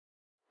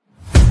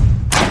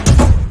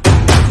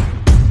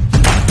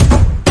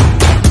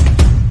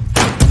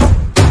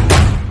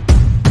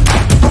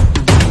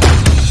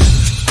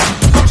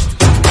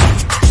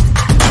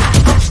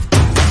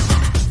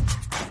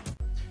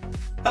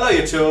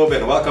YouTube,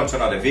 and welcome to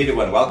another video,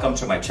 and welcome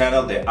to my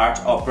channel, The Art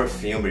of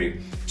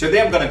Perfumery.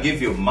 Today I'm gonna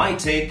give you my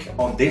take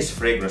on this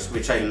fragrance,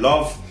 which I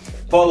love,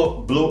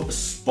 Polo Blue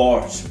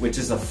Sport, which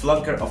is a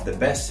flanker of the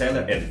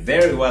bestseller and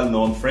very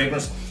well-known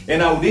fragrance,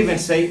 and I would even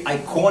say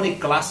iconic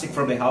classic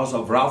from the house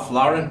of Ralph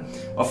Lauren,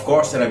 of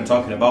course, that I'm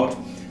talking about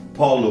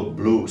Polo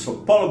Blue. So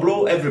Polo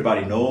Blue,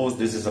 everybody knows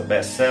this is a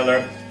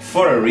bestseller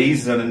for a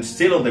reason and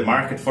still on the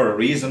market for a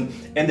reason,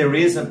 and the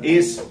reason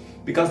is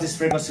because this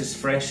fragrance is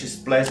fresh, it's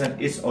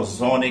pleasant, it's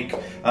ozonic,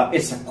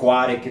 it's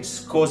aquatic, it's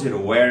cozy to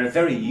wear,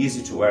 very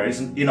easy to wear,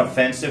 isn't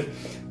inoffensive.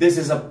 This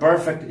is a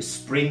perfect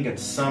spring and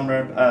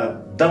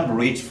summer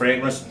dump-rich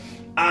fragrance,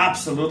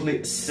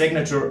 absolutely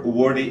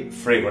signature-worthy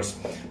fragrance.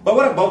 But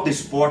what about the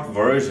sport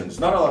versions?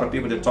 Not a lot of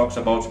people that talks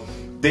about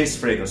this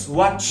fragrance.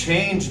 What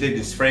changed in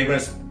this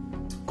fragrance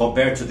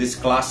compared to this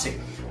classic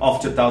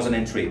of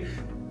 2003?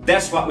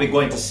 That's what we're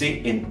going to see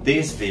in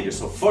this video.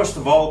 So first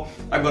of all,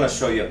 I'm going to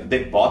show you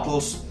the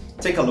bottles.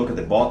 Take a look at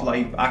the bottle.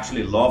 I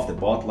actually love the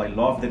bottle. I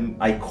love the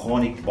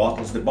iconic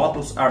bottles. The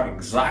bottles are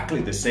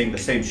exactly the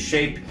same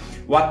shape.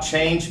 What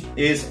changed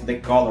is the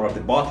color of the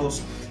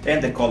bottles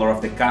and the color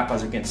of the cap.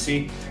 As you can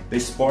see, the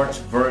sport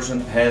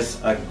version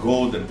has a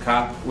golden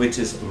cap, which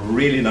is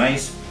really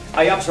nice.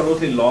 I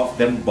absolutely love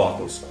them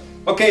bottles.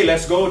 Okay,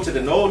 let's go to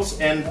the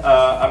notes, and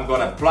I'm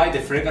gonna apply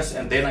the fragrance,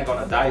 and then I'm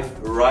gonna dive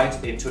right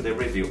into the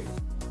review.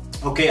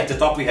 Okay, at the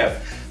top we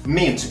have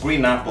mint,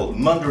 green apple,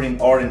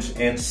 mandarin orange,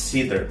 and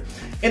cedar.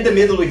 In the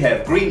middle we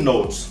have green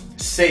notes,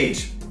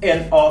 sage,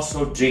 and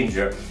also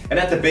ginger. And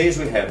at the base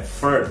we have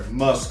fir,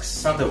 musk,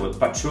 sandalwood,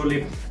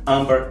 patchouli,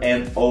 amber,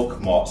 and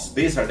oak moss.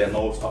 These are the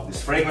notes of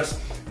this fragrance.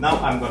 Now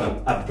I'm gonna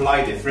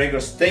apply the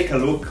fragrance. Take a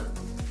look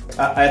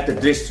at the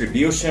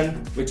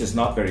distribution, which is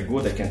not very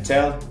good, I can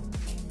tell.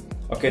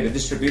 Okay, the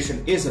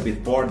distribution is a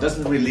bit poor,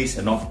 doesn't release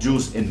enough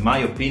juice in my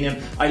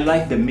opinion. I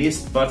like the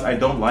mist, but I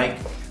don't like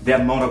the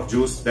amount of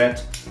juice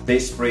that the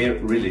sprayer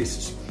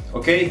releases.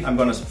 Okay, I'm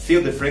gonna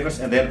feel the fragrance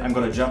and then I'm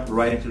gonna jump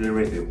right into the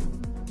review.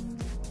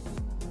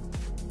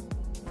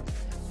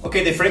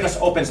 Okay, the fragrance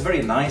opens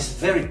very nice,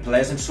 very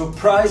pleasant,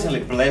 surprisingly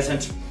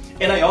pleasant.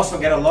 And I also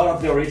get a lot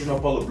of the original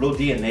Polo Blue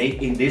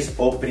DNA in this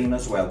opening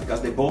as well, because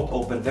they both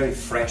open very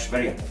fresh,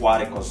 very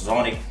aquatic,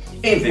 ozonic,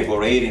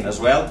 invigorating as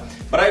well.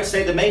 But I'd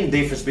say the main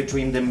difference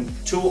between them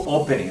two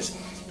openings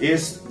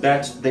is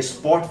that the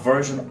sport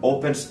version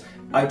opens,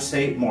 I'd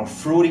say, more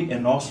fruity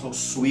and also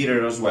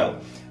sweeter as well.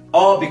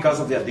 All because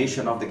of the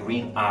addition of the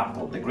green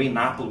apple. The green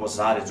apple was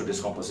added to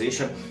this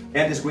composition,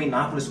 and this green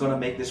apple is going to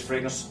make this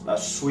fragrance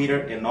sweeter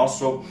and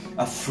also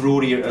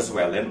fruitier as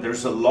well. And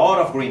there's a lot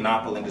of green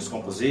apple in this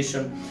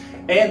composition,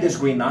 and this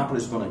green apple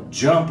is going to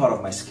jump out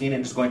of my skin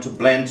and it's going to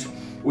blend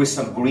with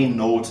some green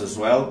notes as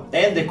well.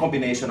 And the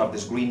combination of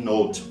this green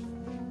note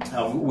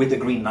with the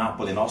green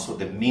apple and also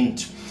the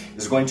mint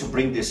is going to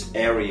bring this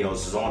airy,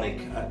 ozonic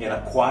and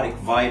aquatic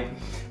vibe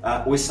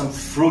with some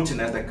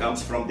fruitiness that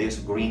comes from this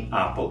green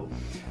apple.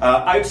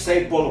 I'd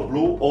say Polo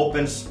Blue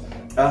opens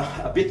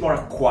a bit more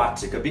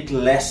aquatic, a bit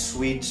less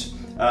sweet,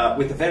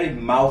 with a very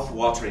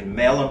mouth-watering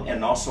melon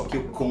and also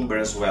cucumber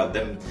as well.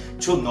 Them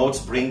two notes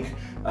bring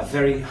a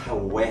very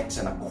wet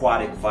and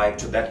aquatic vibe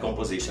to that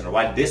composition,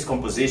 while this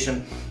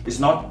composition is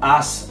not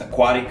as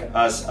aquatic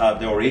as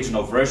the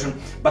original version,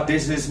 but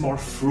this is more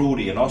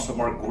fruity and also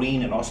more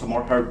green and also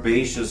more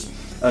herbaceous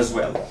as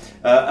well.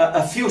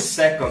 A few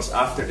seconds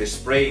after the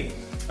spray,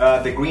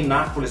 the green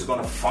apple is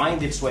going to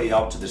find its way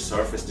out to the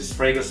surface. This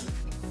fragrance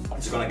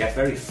is going to get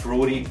very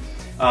fruity,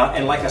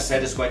 and like I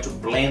said, it's going to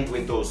blend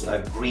with those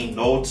green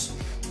notes,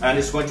 and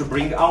it's going to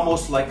bring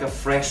almost like a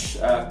fresh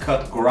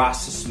cut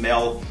grass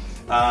smell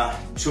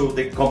to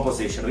the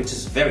composition, which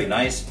is very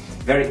nice,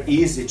 very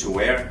easy to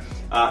wear.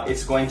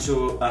 It's going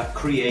to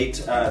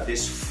create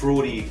this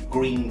fruity,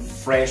 green,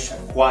 fresh,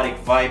 aquatic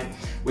vibe,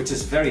 which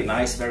is very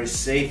nice, very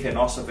safe, and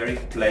also very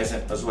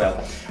pleasant as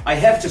well. I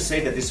have to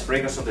say that this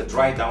fragrance on the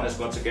dry down is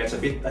going to get a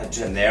bit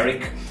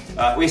generic.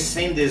 We've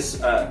seen this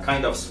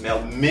kind of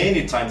smell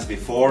many times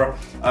before,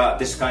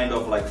 this kind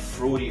of like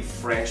fruity,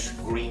 fresh,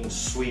 green,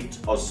 sweet,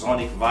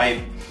 ozonic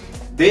vibe.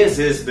 This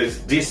is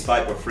this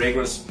type of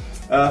fragrance,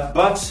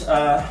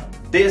 but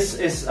this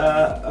is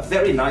a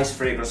very nice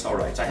fragrance, all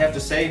right. I have to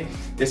say,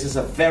 this is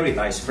a very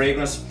nice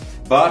fragrance,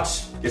 but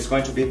it's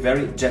going to be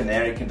very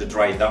generic in the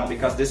dry down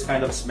because this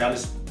kind of smell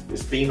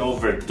is being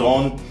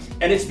overdone,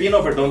 and it's being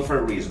overdone for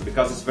a reason,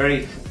 because it's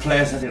very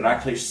pleasant, it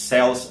actually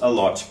sells a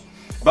lot.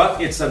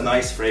 But it's a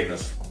nice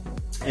fragrance.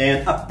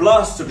 And a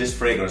plus to this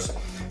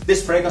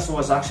fragrance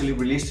was actually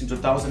released in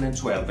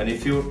 2012, and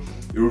if you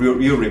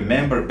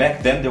remember,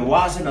 back then there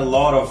wasn't a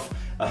lot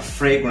of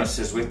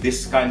fragrances with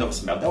this kind of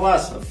smell. There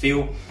was a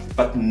few,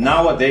 but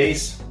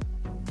nowadays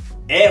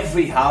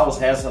every house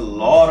has a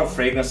lot of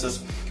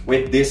fragrances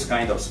with this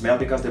kind of smell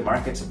because the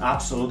market's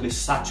absolutely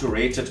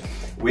saturated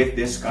with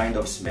this kind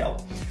of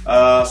smell.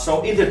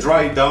 So in the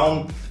dry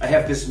down, I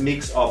have this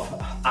mix of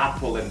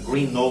apple and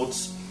green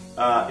notes.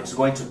 It's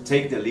going to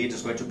take the lead,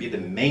 it's going to be the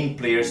main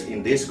players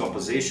in this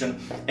composition,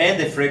 and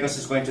the fragrance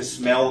is going to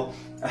smell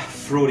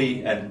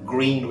fruity and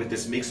green with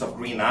this mix of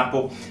green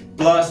apple,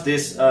 plus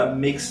this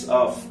mix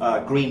of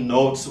green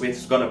notes, which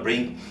is gonna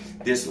bring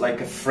this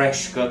like a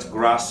fresh cut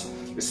grass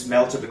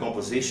smell to the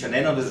composition.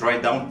 And on the dry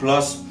down,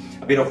 plus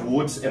a bit of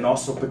woods and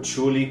also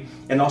patchouli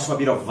and also a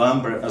bit of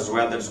amber as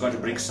well, that is going to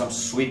bring some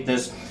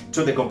sweetness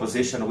to the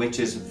composition, which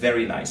is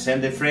very nice.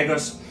 And the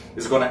fragrance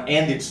is going to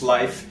end its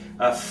life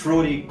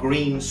fruity,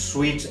 green,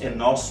 sweet,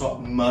 and also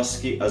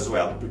musky as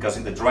well, because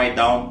in the dry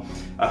down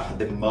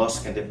the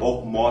musk and the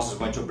oak moss is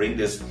going to bring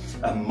this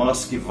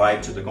musky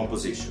vibe to the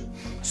composition.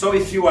 So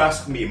if you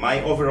ask me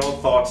my overall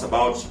thoughts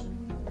about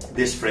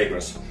this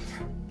fragrance,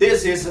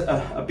 this is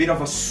a bit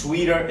of a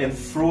sweeter and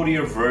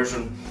fruitier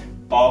version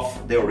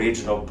of the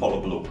original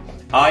Polo Blue.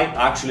 I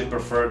actually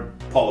prefer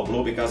Polo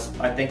Blue because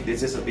I think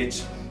this is a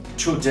bit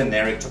too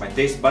generic to my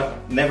taste, but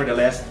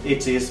nevertheless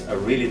it is a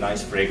really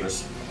nice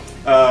fragrance.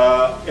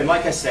 And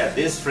like I said,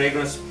 this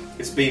fragrance,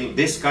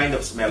 this kind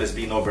of smell is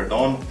being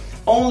overdone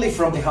only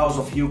from the house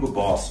of Hugo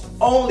Boss.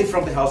 Only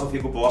from the house of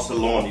Hugo Boss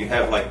alone. You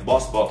have like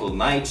Boss Bottle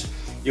Night,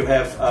 you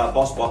have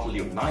Boss Bottle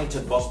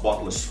United, Boss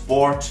Bottle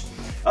Sport,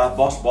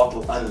 Boss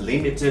Bottle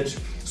Unlimited.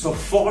 So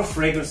 4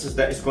 fragrances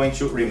that is going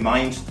to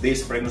remind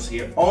this fragrance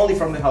here. Only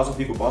from the house of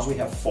Hugo Boss we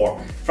have 4.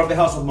 From the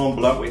house of Mont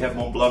Blanc we have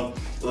Mont Blanc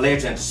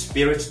Legend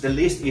Spirits. The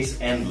list is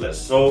endless.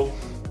 So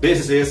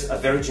this is a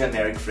very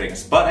generic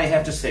fragrance, but I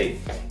have to say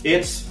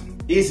it's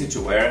easy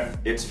to wear,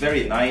 it's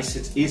very nice,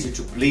 it's easy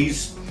to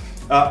please,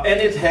 and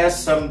it has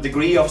some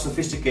degree of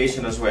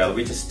sophistication as well,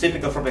 which is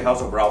typical from the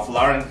house of Ralph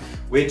Lauren,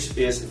 which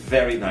is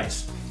very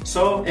nice.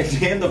 So at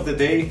the end of the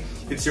day,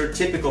 it's your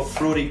typical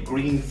fruity,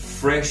 green,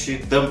 freshy,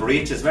 dumb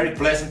rich. It's very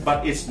pleasant,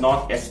 but it's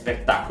not as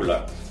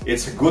spectacular.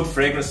 It's a good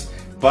fragrance,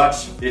 but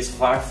it's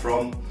far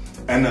from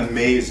an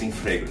amazing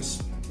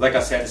fragrance. Like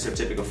I said, it's your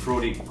typical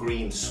fruity,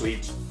 green,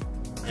 sweet,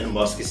 and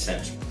musky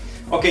scent.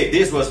 Okay,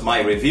 this was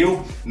my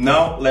review.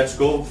 Now let's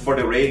go for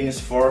the ratings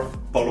for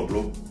Polo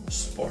Blue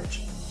Sport.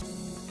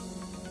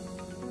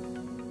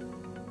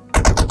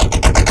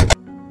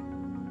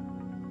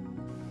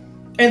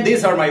 And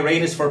these are my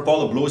ratings for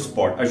Polo Blue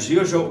Sport. As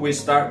usual, we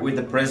start with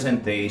the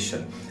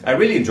presentation. I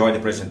really enjoy the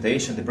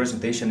presentation. The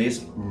presentation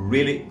is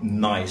really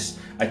nice.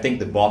 I think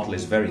the bottle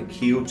is very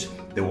cute.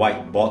 The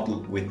white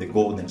bottle with the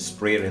golden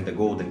sprayer and the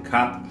golden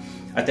cap.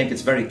 I think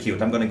it's very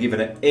cute. I'm gonna give it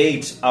an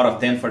 8 out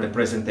of 10 for the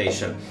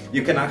presentation.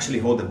 You can actually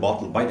hold the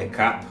bottle by the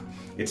cap.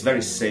 It's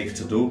very safe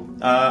to do.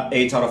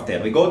 8 out of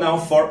 10. We go now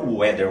for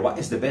weather. What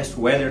is the best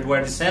weather to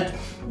wear the scent?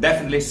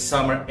 Definitely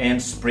summer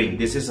and spring.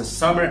 This is a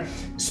summer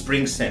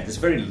spring scent. It's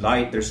very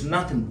light. There's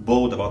nothing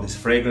bold about this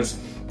fragrance.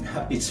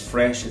 It's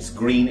fresh, it's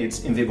green,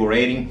 it's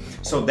invigorating.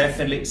 So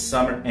definitely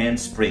summer and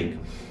spring.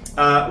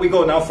 We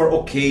go now for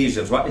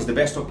occasions. What is the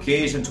best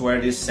occasion to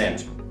wear this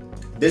scent?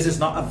 This is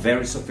not a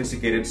very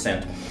sophisticated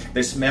scent.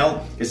 The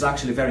smell is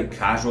actually very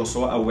casual,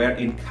 so I wear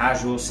in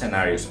casual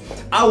scenarios.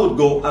 I would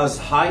go as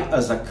high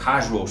as a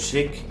casual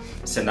chic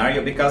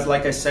scenario because,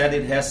 like I said,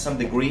 it has some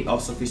degree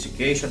of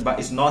sophistication, but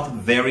it's not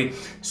very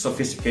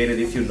sophisticated,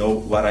 if you know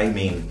what I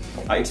mean.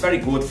 It's very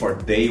good for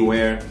day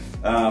wear,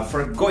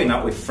 for going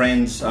out with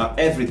friends,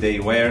 everyday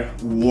wear,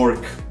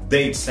 work,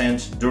 date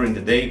scent during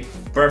the day.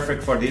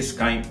 Perfect for this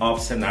kind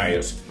of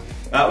scenarios.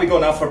 We go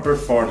now for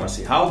performance.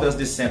 How does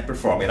this scent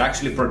perform? It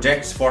actually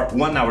projects for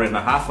 1.5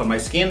 hours on my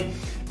skin,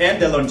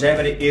 and the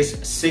longevity is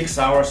 6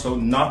 hours, so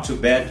not too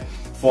bad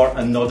for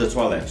an eau de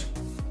toilette.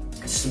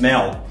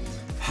 Smell.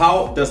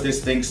 How does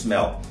this thing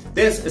smell?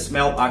 This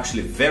smell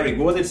actually very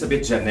good. It's a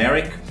bit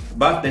generic,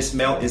 but the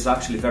smell is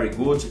actually very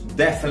good.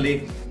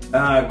 Definitely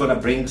gonna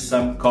bring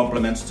some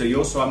compliments to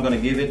you, so I'm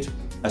gonna give it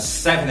a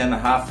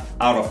 7.5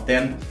 out of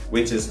 10,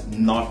 which is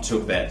not too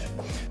bad.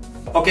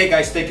 Okay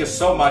guys, thank you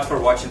so much for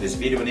watching this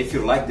video, and if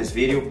you like this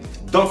video,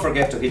 don't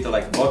forget to hit the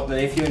like button,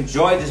 and if you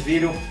enjoyed this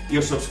video,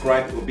 your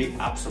subscribe will be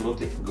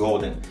absolutely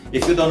golden.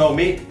 If you don't know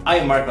me, I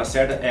am Mark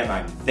Lacerda, and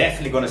I'm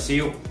definitely gonna see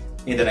you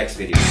in the next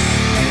video.